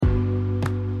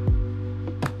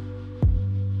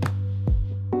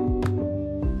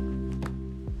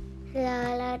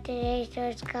story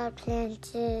is called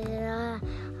Plantzilla.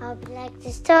 Hope you like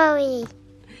the story.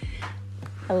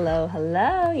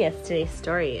 Hello. Yes, today's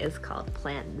story is called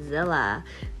Plantzilla,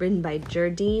 written by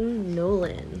Jardine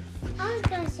Nolan. I was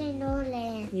going to say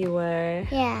Nolan. You were?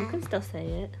 Yeah. You can still say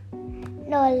it.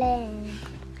 Nolan.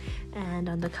 And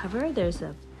on the cover, there's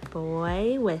a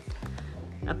boy with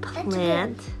a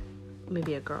plant,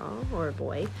 maybe a girl or a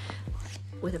boy,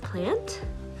 with a plant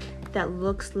that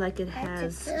looks like it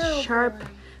has sharp,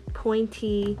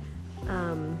 pointy,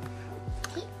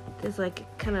 there's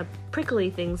like kind of prickly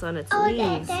things on its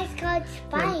leaves. That's called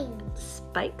spines.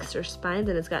 Spikes or spines,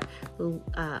 and it's got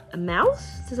a mouth.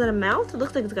 Is that a mouth? It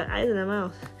looks like it's got eyes and a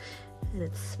mouth, and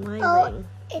it's smiling. Oh,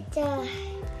 it's a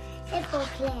simple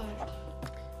plant.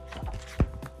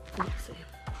 Let's see.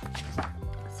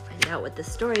 Let's find out what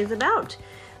this story is about.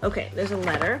 Okay, there's a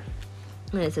letter,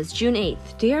 and it says, June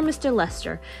 8th. Dear Mr.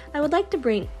 Lester, I would like to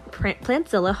bring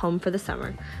Plantzilla home for the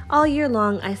summer. All year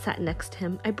long, I sat next to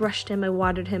him. I brushed him. I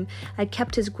watered him. I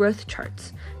kept his growth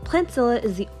charts. Plantzilla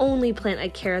is the only plant I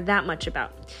care that much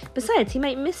about. Besides, he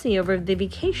might miss me over the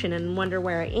vacation and wonder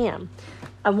where I am.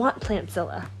 I want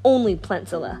Plantzilla. Only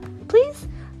Plantzilla. Please?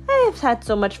 I have had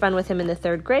so much fun with him in the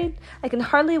 3rd grade. I can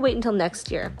hardly wait until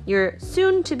next year. Your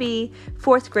soon-to-be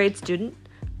 4th grade student,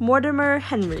 Mortimer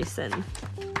Henryson.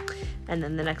 And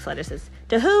then the next letter says,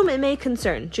 To whom it may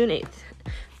concern, June 8th.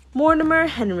 Mortimer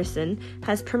Henryson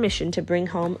has permission to bring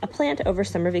home a plant over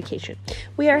summer vacation.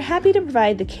 We are happy to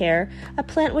provide the care a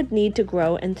plant would need to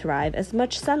grow and thrive as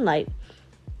much sunlight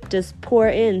does pour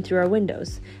in through our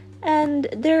windows. And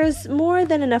there is more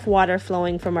than enough water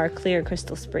flowing from our clear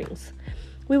crystal springs.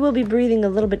 We will be breathing a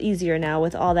little bit easier now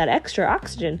with all that extra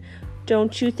oxygen.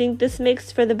 Don't you think this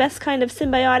makes for the best kind of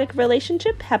symbiotic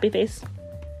relationship? Happy face.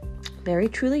 Very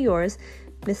truly yours,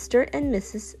 Mr. and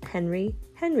Mrs. Henry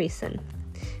Henryson.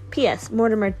 P.S.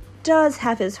 Mortimer does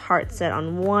have his heart set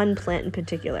on one plant in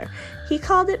particular. He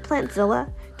called it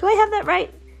Plantzilla. Do I have that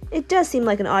right? It does seem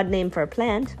like an odd name for a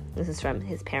plant. This is from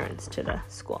his parents to the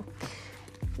school.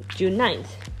 June 9th.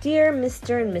 Dear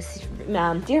Mr. and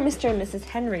Mrs.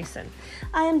 Henryson,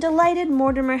 I am delighted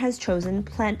Mortimer has chosen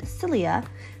Plantzilla.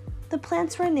 The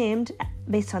plants were named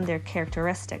based on their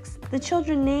characteristics. The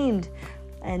children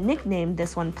nicknamed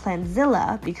this one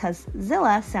Plantzilla because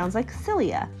Zilla sounds like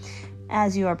cilia.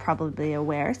 As you are probably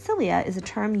aware, cilia is a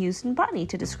term used in botany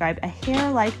to describe a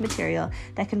hair-like material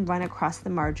that can run across the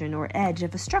margin or edge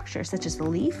of a structure, such as a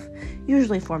leaf,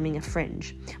 usually forming a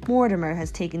fringe. Mortimer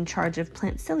has taken charge of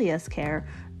Plantzilla's care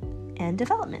and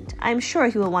development. I'm sure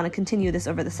he will want to continue this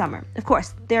over the summer. Of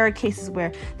course, there are cases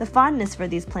where the fondness for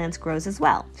these plants grows as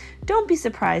well. Don't be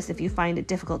surprised if you find it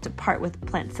difficult to part with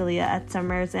Plantzilla at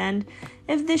summer's end.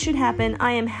 If this should happen,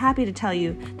 I am happy to tell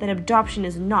you that adoption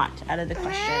is not out of the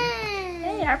question.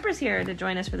 Hey, Harper's here to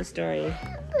join us for the story.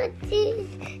 But she's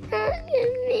not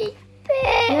giving me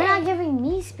space. You're not giving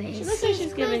me space. She looks like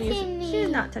she's giving you.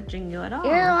 She's not touching you at all.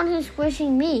 You're the one who's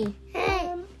squishing me.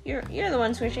 You're the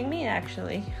one squishing me,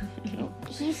 actually.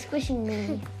 He's squishing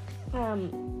me.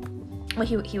 Well,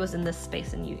 he was in this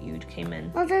space and you came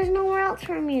in. Well, there's nowhere else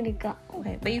for me to go.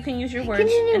 Okay, but you can use your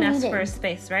words and ask for a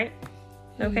space, right?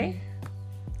 Okay.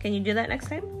 Can you do that next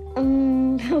time?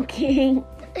 Okay.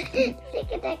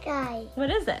 Look at that guy. What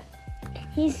is it?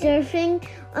 He's surfing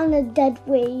on a dead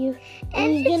wave,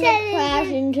 and he's gonna crash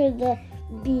into the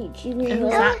beach.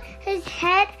 His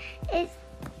head is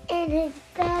in his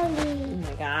belly. Oh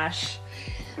my gosh.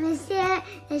 And his head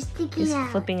is sticking out.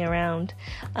 He's flipping around.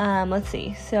 Let's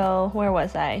see. So where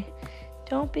was I?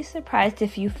 Don't be surprised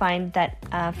if you find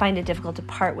it difficult to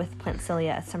part with Plantzilla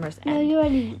at summer's end. No, you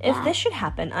already did that. If this should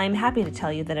happen, I'm happy to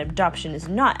tell you that adoption is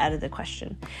not out of the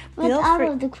question. What's out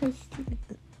of the question?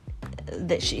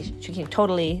 That she can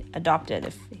totally adopt it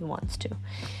if he wants to.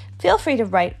 Feel free to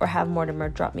write or have Mortimer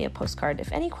drop me a postcard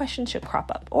if any questions should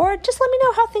crop up, or just let me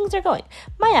know how things are going.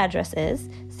 My address is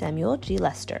Samuel G.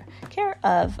 Lester, care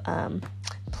of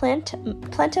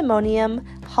Plantamonium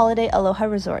Holiday Aloha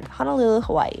Resort, Honolulu,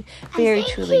 Hawaii. Very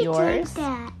truly yours.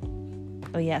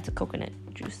 Oh yeah, it's a coconut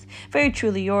juice. Very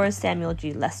truly yours, Samuel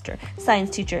G. Lester, science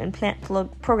teacher and plant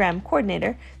program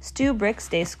coordinator, Stu Bricks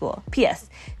Day School. P.S.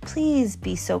 Please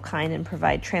be so kind and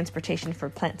provide transportation for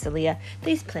Plantzilla.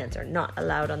 These plants are not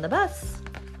allowed on the bus.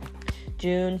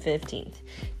 June 15th.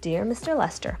 Dear Mr.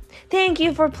 Lester, thank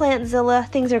you for Plantzilla.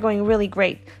 Things are going really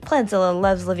great. Plantzilla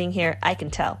loves living here, I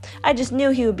can tell. I just knew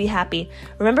he would be happy.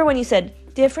 Remember when you said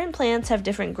different plants have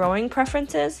different growing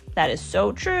preferences? That is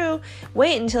so true.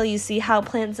 Wait until you see how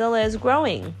Plantzilla is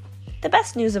growing. The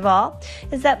best news of all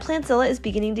is that Plantzilla is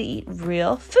beginning to eat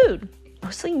real food,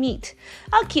 mostly meat.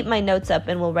 I'll keep my notes up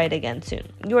and we'll write again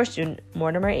soon. Your student,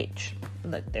 Mortimer H.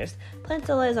 Look, there's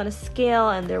Plantzilla is on a scale,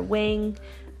 and they're weighing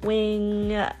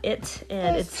it,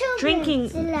 and it's drinking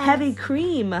heavy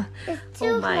cream.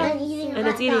 Oh my! And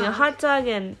it's eating a hot dog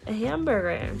and a hamburger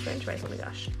and French fries. Oh my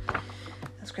gosh,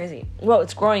 that's crazy. Whoa,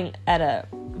 it's growing at a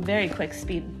very quick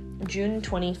speed. June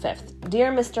 25th.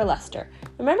 Dear Mr. Lester,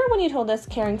 remember when you told us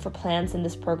caring for plants in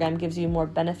this program gives you more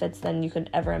benefits than you could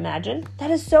ever imagine?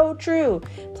 That is so true.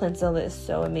 Plantzilla is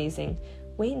so amazing.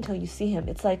 Wait until you see him.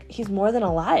 It's like he's more than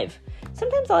alive.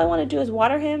 Sometimes all I want to do is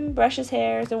water him, brush his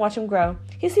hairs, and watch him grow.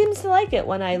 He seems to like it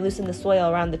when I loosen the soil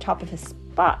around the top of his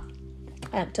pot.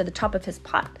 I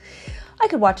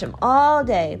could watch him all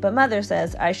day, but Mother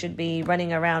says I should be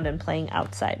running around and playing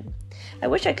outside. I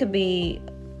wish I could bring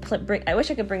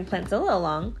Plantzilla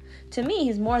along. To me,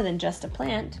 he's more than just a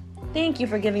plant. Thank you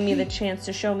for giving me the chance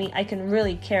to show me I can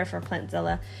really care for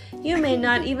Plantzilla. You may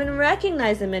not even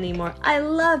recognize him anymore. I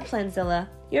love Plantzilla.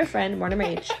 Your friend, Mortimer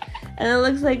H. And it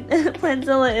looks like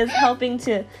Plantzilla is helping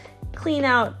to clean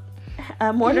out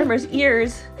Mortimer's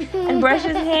ears and brush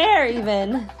his hair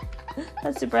even.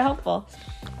 That's super helpful.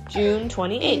 June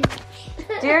 28th.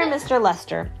 Dear Mr.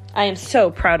 Lester, I am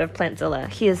so proud of Plantzilla.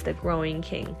 He is the growing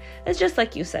king. It's just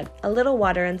like you said, a little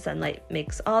water and sunlight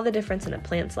makes all the difference in a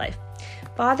plant's life.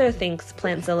 Father thinks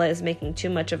Plantzilla is making too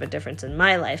much of a difference in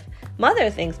my life. Mother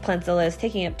thinks Plantzilla is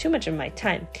taking up too much of my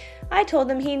time. I told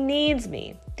him he needs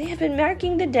me. They have been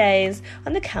marking the days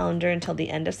on the calendar until the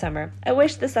end of summer. I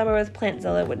wish the summer with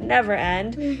Plantzilla would never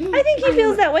end. I think he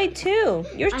feels that way too.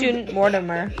 Your student,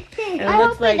 Mortimer. And it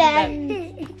looks like that.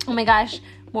 Oh my gosh.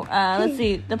 Let's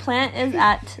see. The plant is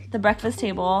at the breakfast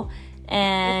table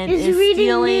and is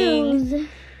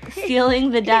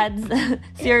stealing the dad's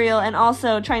cereal and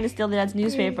also trying to steal the dad's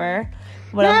newspaper.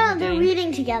 What else is it doing? They're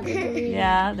reading together.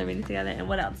 Yeah, they're reading together. And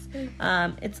what else?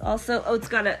 It's also it's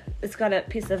got a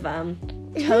piece of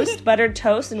toast, buttered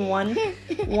toast, and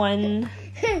one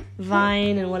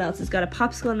vine, and what else? It's got a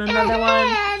popsicle and another one.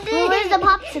 Where's the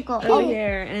popsicle? Over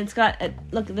here, and it's got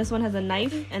look. This one has a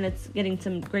knife, and it's getting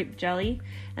some grape jelly,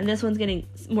 and this one's getting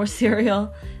more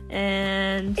cereal.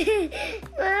 And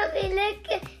Mommy,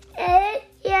 look at it.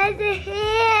 He has a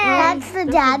hand. That's the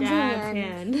dad's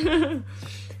hand.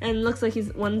 And it looks like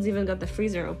one's even got the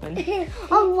freezer open.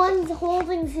 One's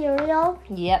holding cereal.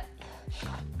 Yep.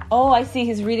 Oh, I see.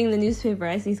 He's reading the newspaper.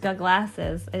 I see he's got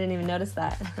glasses. I didn't even notice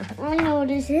that. I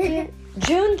noticed it.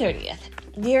 June 30th.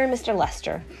 Dear Mr.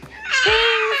 Lester.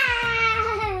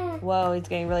 Whoa, he's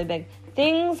getting really big.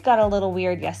 Things got a little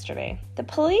weird yesterday. The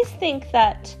police think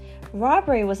that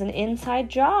robbery was an inside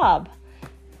job.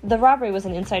 The robbery was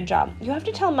an inside job. You have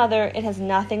to tell Mother it has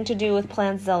nothing to do with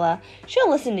Plantzilla.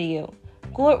 She'll listen to you.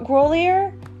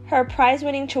 Grolier, her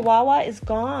prize-winning chihuahua, is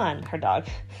gone, her dog.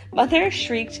 Mother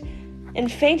shrieked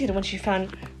and fainted when she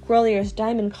found Grolier's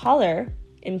diamond collar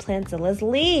in Plantzilla's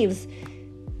leaves.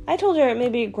 I told her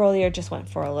maybe Grolier just went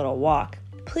for a little walk.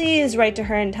 Please write to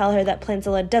her and tell her that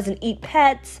Plantzilla doesn't eat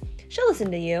pets. She'll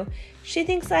listen to you. She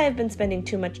thinks I have been spending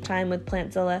too much time with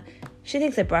Plantzilla. She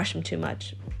thinks I brush him too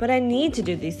much. But I need to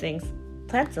do these things.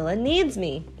 Plantzilla needs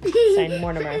me. Signed,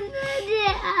 Mortimer.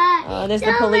 Oh, there's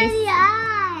the police.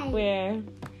 Where?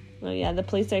 Oh, yeah, the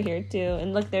police are here, too.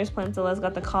 And look, there's Plantzilla's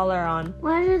got the collar on.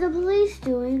 What are the police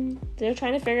doing? They're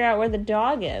trying to figure out where the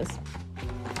dog is.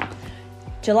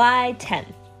 July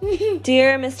 10th.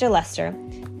 Dear Mr. Lester,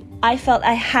 I felt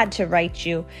I had to write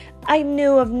you. I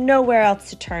knew of nowhere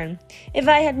else to turn. If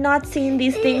I had not seen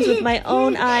these things with my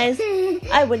own eyes,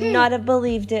 I would not have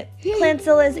believed it.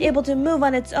 Plantzilla is able to move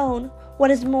on its own. What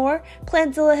is more,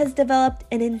 Plantzilla has developed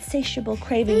an insatiable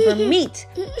craving for meat,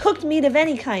 cooked meat of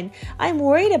any kind. I'm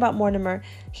worried about Mortimer.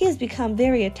 He has become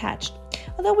very attached.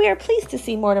 Although we are pleased to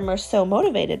see Mortimer so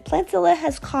motivated, Plantzilla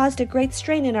has caused a great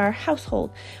strain in our household.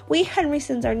 We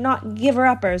Henrysons are not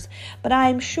giver-uppers, but I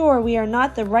am sure we are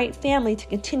not the right family to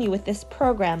continue with this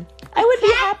program. I would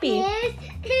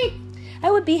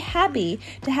be happy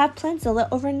to have Plantzilla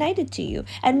overnighted to you,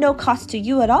 at no cost to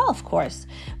you at all, of course.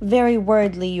 Very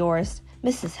worldly yours,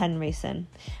 Mrs. Henryson.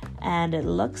 And it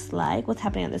looks like, what's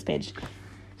happening on this page?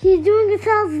 He's doing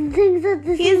 1,000 things at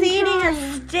the same time. He's eating a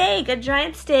steak, a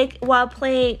giant steak,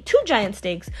 two giant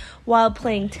steaks, while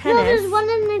playing tennis. No, there's one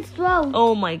in his throat.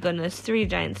 Oh my goodness, 3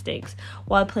 giant steaks,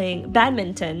 while playing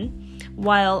badminton,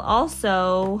 while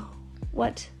also,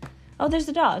 what? Oh, there's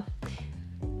a dog.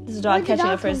 There's a dog catching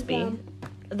a frisbee.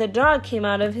 The dog came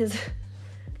out of his,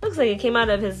 looks like it came out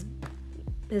of his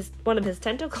one of his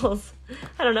tentacles.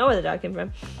 I don't know where the dog came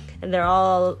from. And they're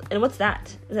all, and what's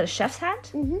that? Is that a chef's hat?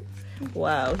 Mm-hmm.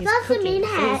 Wow, he's that's cooking. The main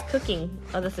hat. He's cooking.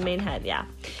 Oh, that's the main hat, yeah.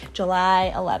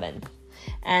 July 11th.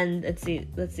 And let's see.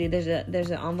 There's an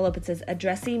envelope. It says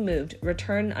addressee moved,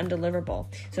 return undeliverable.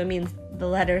 So it means the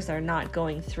letters are not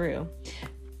going through.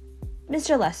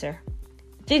 Mr. Lester,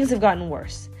 things have gotten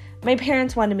worse. My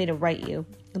parents wanted me to write you.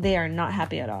 They are not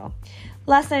happy at all.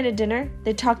 Last night at dinner,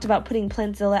 they talked about putting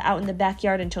Plantzilla out in the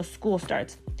backyard until school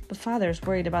starts. But Father's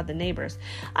worried about the neighbors.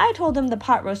 I told him the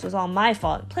pot roast was all my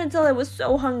fault. Plantzilla was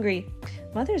so hungry.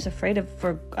 Mother's afraid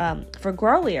for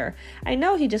Grolier. I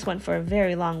know he just went for a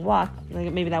very long walk.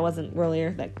 Like maybe that wasn't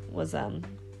Grolier. That was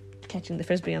catching the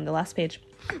frisbee on the last page.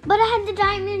 But it had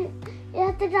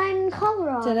the diamond color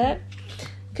on. Did it?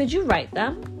 Could you write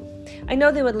them? I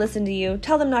know they would listen to you.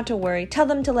 Tell them not to worry. Tell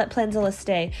them to let Plantzilla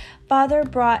stay. Father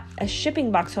brought a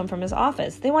shipping box home from his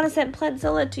office. They want to send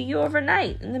Plantzilla to you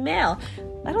overnight in the mail.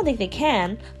 I don't think they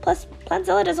can. Plus,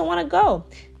 Plantzilla doesn't want to go.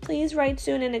 Please write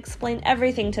soon and explain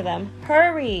everything to them.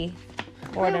 Hurry,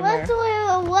 Mortimer. What's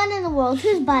the one in the world?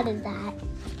 Whose butt is that?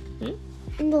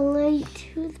 In the light,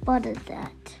 whose butt is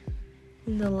that?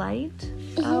 In the light?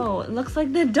 Oh, it looks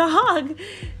like the dog.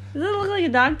 Does it look like a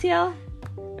dog tail?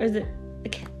 Or is it...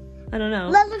 I don't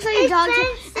know. That looks like a dog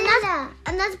tail.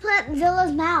 And that's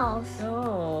Plantzilla's mouth.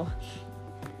 Oh.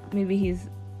 Maybe he's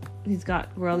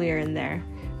got Grolier in there.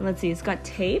 And let's see, it's got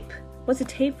tape? What's the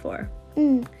tape for?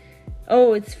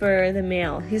 Oh, it's for the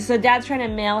mail. So Dad's trying to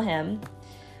mail him,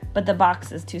 but the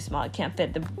box is too small. It can't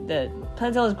fit. The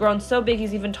Plantzilla's grown so big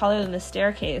he's even taller than the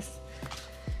staircase.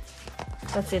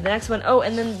 Let's see, the next one. Oh,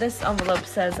 and then this envelope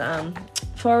says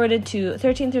forwarded to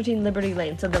 1313 Liberty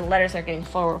Lane. So the letters are getting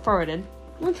forwarded.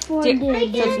 What's forwarded?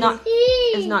 So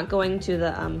it's not going to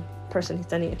the person he's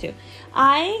sending it to.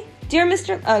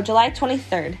 July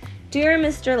 23rd. Dear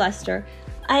Mr. Lester,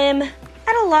 I am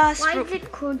at a loss. Why is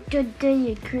it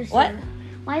cursive? What?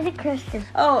 Why is it cursive?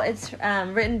 Oh, it's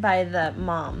written by the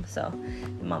mom, so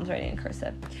the mom's writing in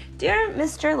cursive. Dear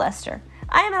Mr. Lester,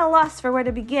 I am at a loss for where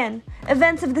to begin.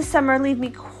 Events of this summer leave me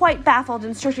quite baffled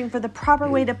in searching for the proper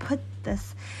way to put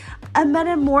this. A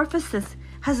metamorphosis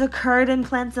has occurred in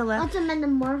Plantzilla. What's a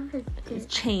metamorphosis?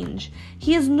 Change.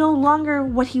 He is no longer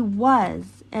what he was,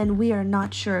 and we are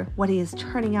not sure what he is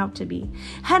turning out to be.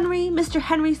 Mr.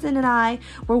 Henryson and I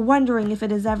were wondering if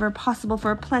it is ever possible for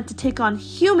a plant to take on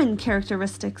human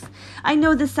characteristics. I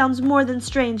know this sounds more than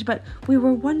strange, but we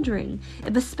were wondering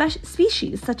if a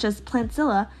species such as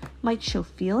Plantzilla might show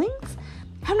feelings.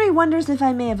 Henry wonders if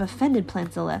I may have offended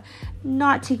Plantzilla,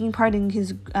 not taking part in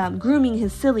his grooming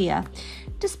his cilia.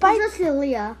 What's a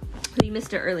cilia? You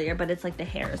missed it earlier, but it's like the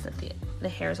hairs the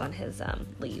hairs on his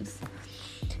leaves.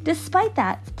 Despite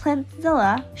that,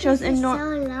 Plantzilla shows so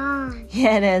long.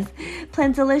 Yeah, it is.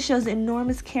 Plantzilla shows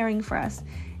enormous caring for us.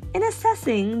 In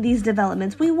assessing these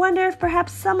developments, we wonder if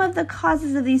perhaps some of the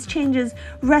causes of these changes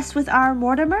rest with our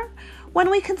Mortimer.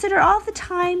 When we consider all the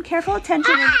time, careful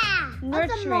attention, and nurturing.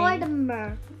 What's a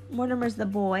Mortimer? Mortimer's the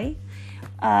boy.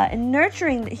 And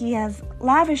nurturing that he has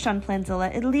lavished on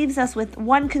Plantzilla, it leaves us with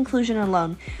one conclusion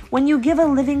alone. When you give a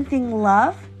living thing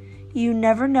love, you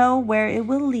never know where it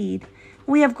will lead.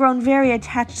 We have grown very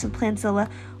attached to Plantzilla.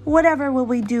 Whatever will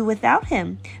we do without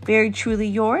him? Very truly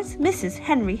yours, Mrs.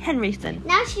 Henry Henryson.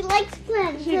 Now she likes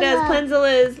Plantzilla. She does.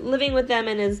 Plantzilla is living with them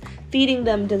and is feeding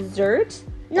them dessert.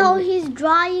 No, he's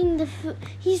drying the food.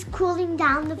 He's cooling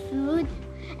down the food.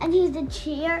 And he's a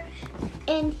chair,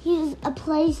 and he's a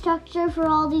play structure for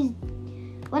all these,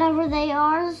 whatever they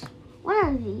are. What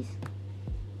are these?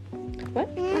 What?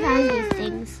 What are these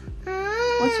things?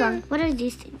 What's wrong? What are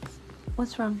these things?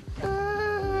 What's wrong?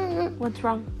 What's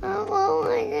wrong? I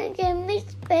want to give me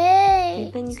space.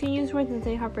 Okay, then you can use words and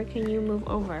say, Harper, can you move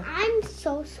over? I'm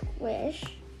so squish.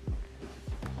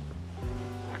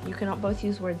 You cannot both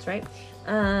use words, right?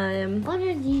 What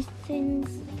are these things?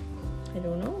 I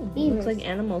don't know. Beavers. It looks like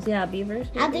animals. Yeah, beavers.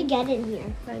 Maybe. How'd they get in here?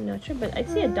 I'm not sure, but I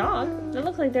see a dog. It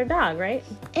looks like their dog, right?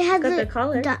 It has got the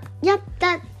collar. Yep,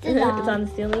 that's the dog. It's on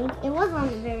the ceiling. It was on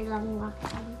a very long walk.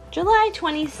 July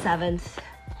 27th.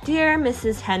 Dear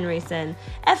Mrs. Henryson,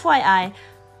 FYI,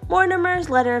 Mortimer's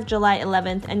letter of July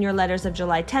 11th and your letters of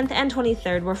July 10th and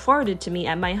 23rd were forwarded to me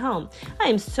at my home. I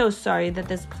am so sorry that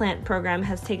this plant program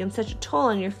has taken such a toll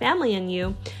on your family and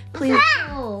you. Please...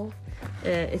 Ow!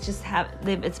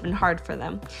 It's been hard for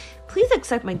them. Please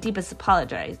accept my deepest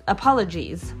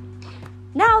apologies.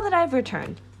 Now that I've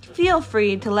returned, feel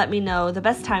free to let me know the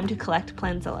best time to collect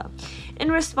Plantzilla.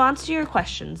 In response to your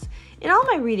questions, in all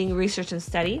my reading, research, and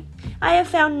study, I have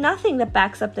found nothing that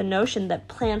backs up the notion that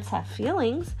plants have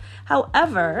feelings.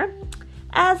 However,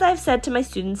 as I've said to my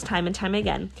students time and time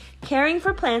again, caring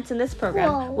for plants in this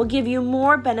program will give you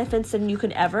more benefits than you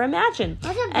could ever imagine.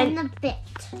 What's a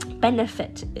benefit?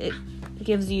 Benefit.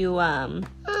 gives you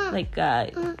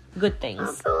good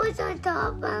things.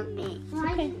 Okay.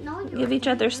 Give each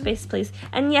other space, please.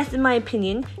 And yes, in my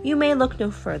opinion, you may look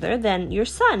no further than your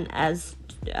son as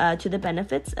to the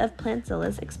benefits of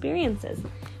Plantzilla's experiences.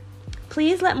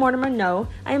 Please let Mortimer know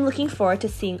I am looking forward to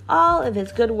seeing all of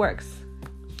his good works.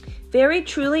 Very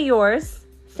truly yours,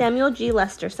 Samuel G.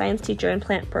 Lester, Science Teacher and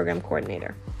Plant Program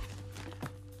Coordinator.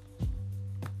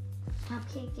 Stop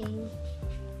kicking.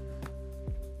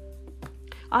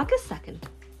 August 2nd.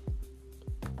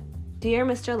 Dear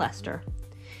Mr. Lester,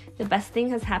 the best thing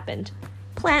has happened.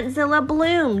 Plantzilla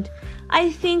bloomed.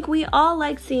 I think we all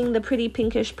like seeing the pretty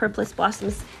pinkish purplish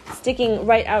blossoms sticking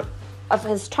right out of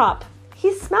his top.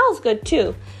 He smells good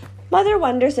too. Mother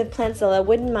wonders if Plantzilla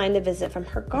wouldn't mind a visit from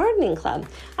her gardening club.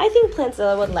 I think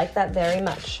Plantzilla would like that very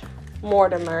much.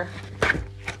 Mortimer.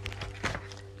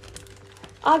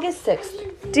 August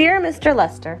 6th. Dear Mr.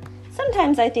 Lester,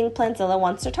 sometimes I think Plantzilla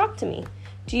wants to talk to me.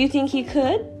 Do you think he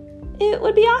could? It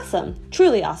would be awesome.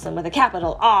 Truly awesome with a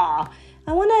capital Aw.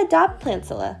 I want to adopt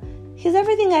Plantzilla. He's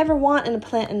everything I ever want in a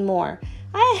plant and more.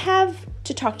 I have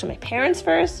to talk to my parents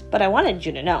first, but I wanted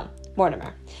you to know.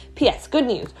 Mortimer. P.S. Good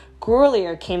news.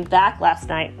 Grolier came back last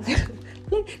night.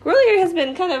 Grolier has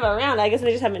been kind of around. I guess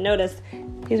they just haven't noticed.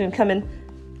 He's been coming.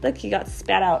 Look, he got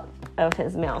spat out of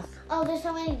his mouth. Oh, there's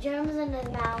so many germs in his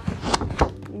mouth.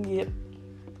 Yep.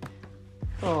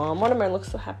 Oh, Mortimer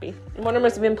looks so happy.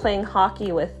 Mortimer's been playing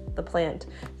hockey with the plant.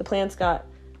 The plant's got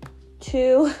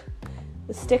two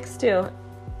sticks too.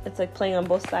 It's like playing on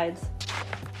both sides.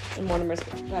 And Mortimer's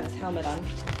got his helmet on.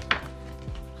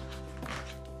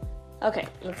 Okay,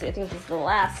 let's see. I think this is the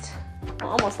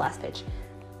almost last page.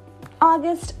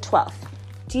 August 12th.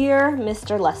 Dear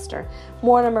Mr. Lester,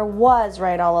 Mortimer was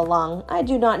right all along. I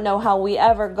do not know how we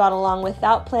ever got along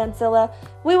without Plantzilla.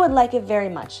 We would like it very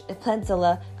much if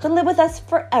Plantzilla could live with us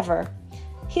forever.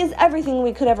 He is everything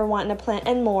we could ever want in a plant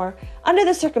and more. Under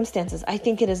the circumstances, I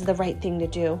think it is the right thing to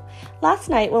do. Last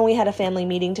night, when we had a family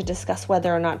meeting to discuss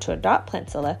whether or not to adopt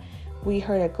Plantzilla, we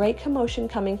heard a great commotion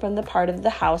coming from the part of the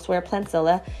house where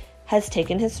Plantzilla has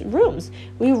taken his rooms.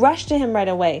 We rushed to him right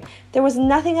away. There was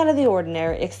nothing out of the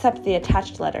ordinary except the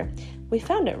attached letter. We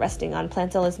found it resting on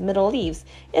Plantzilla's middle leaves.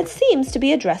 It seems to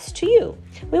be addressed to you.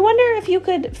 We wonder if you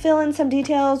could fill in some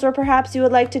details, or perhaps you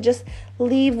would like to just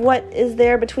leave what is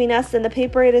there between us and the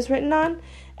paper it is written on.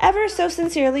 Ever so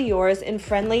sincerely yours, in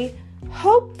friendly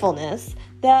hopefulness,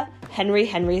 the Henry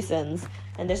Henrysons.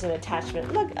 And there's an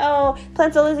attachment. Look,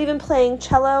 Plantzilla's even playing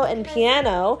cello and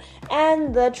piano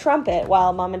and the trumpet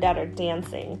while Mom and Dad are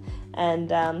dancing. And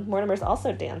Mortimer's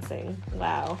also dancing.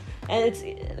 Wow. And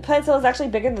Plantzilla's actually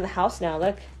bigger than the house now.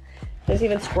 Look, there's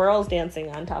even squirrels dancing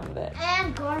on top of it.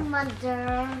 And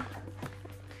Grolier.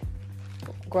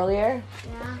 Grolier?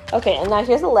 Yeah. Okay, and now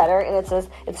here's a letter, and it says,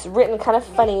 it's written kind of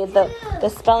funny. The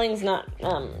spelling's not,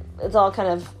 it's all kind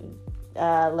of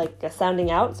like a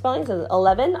sounding out spelling. It says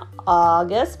 11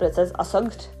 August, but it says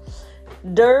Asugt.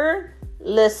 Der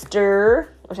Lester,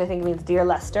 which I think means Dear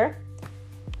Lester.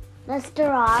 Lester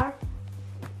R.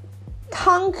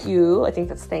 Thank you, I think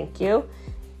that's thank you.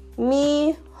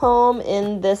 Me home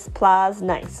in this place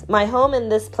nice. My home in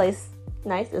this place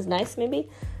nice is nice maybe.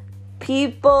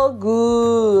 People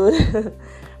good.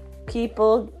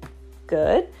 People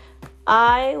good.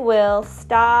 I will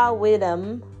stay with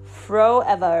them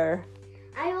forever.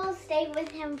 I will stay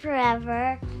with him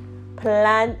forever.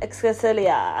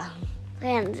 Plantzilla.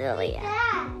 And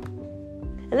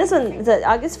this one is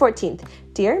August 14th.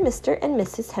 Dear Mr. and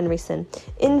Mrs. Henryson,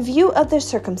 in view of their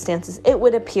circumstances, it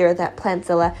would appear that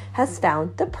Plantzilla has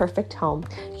found the perfect home.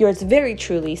 Yours very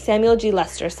truly, Samuel G.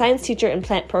 Lester, Science Teacher and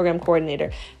Plant Program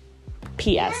Coordinator.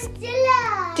 P.S.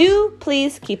 Plantzilla. Do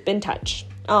please keep in touch.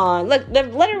 Aw, look, the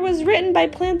letter was written by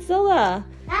Plantzilla.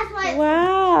 That's why.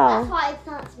 Wow. That's why it's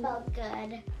not spelled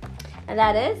good. And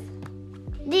that is?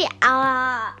 The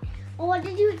Well, what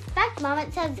did you expect, Mom?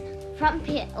 It says from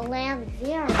land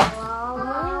 0.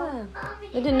 I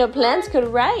didn't know plants could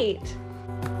write.